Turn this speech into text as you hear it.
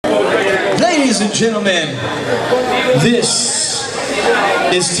Ladies and gentlemen, this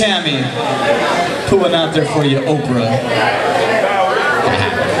is Tammy putting out there for you, Oprah.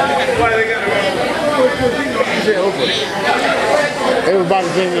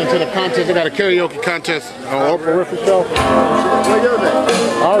 Everybody's into the contest. They got a karaoke contest on Oprah Riffle Show. Where you at?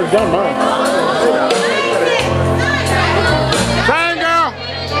 I already done mine. Tango!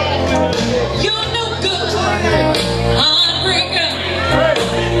 You're no good, heartbreaker.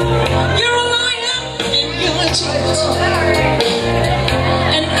 You're a liar and you're a cheat.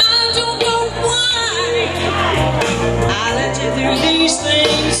 And I don't know why I let you do these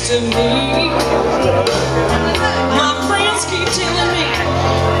things to me. My friends keep telling me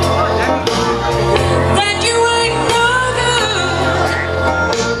that you ain't no good,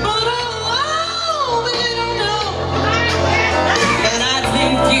 but oh, they don't know that I'd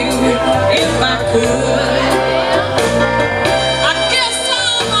leave you if I could. I guess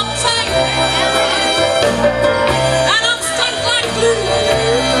I'm uptight and I'm stuck like glue,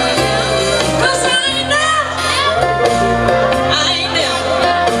 'cause I ain't never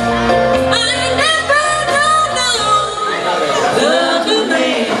loved a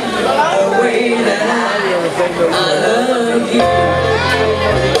man the way that I love you.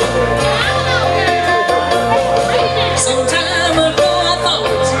 Some time ago I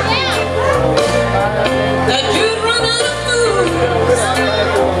thought that you'd run out of food,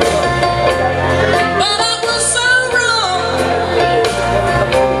 but I was so wrong.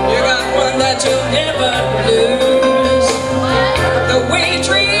 You got one that you'll never lose. The way you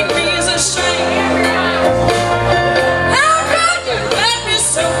treat me is a shame. How could you let me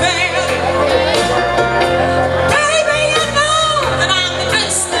so bad? Baby, you know that I'm the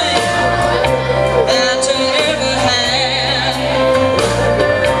best thing that you ever had.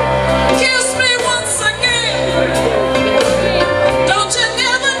 Kiss me once again. Don't you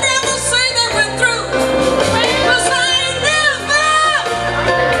never, never say that we're through, 'cause I ain't never,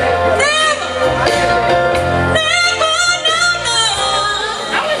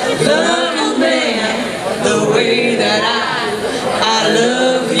 love a man the way that I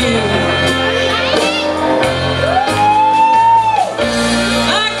love you.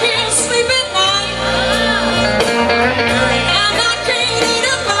 I can't sleep at night, and I can't eat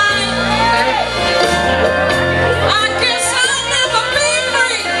a bite. I guess I'll never be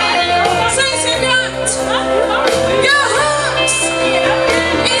free since you got your hooks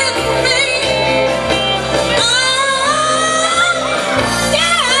in me. Oh,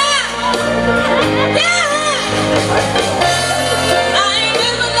 yeah, I ain't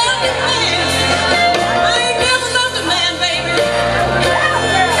never loved a man. I ain't never loved a man, baby.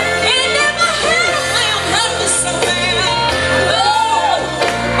 Ain't never had a man love me so bad. Oh,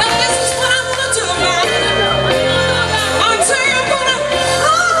 but this is what I'm gonna do about it. I'm saying I'm gonna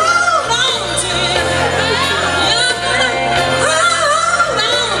hold on to you. Yeah, I'm gonna hold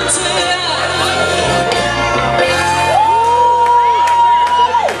on to you.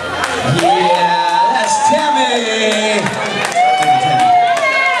 Yeah, that's Tammy.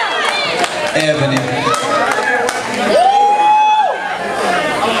 Ebony.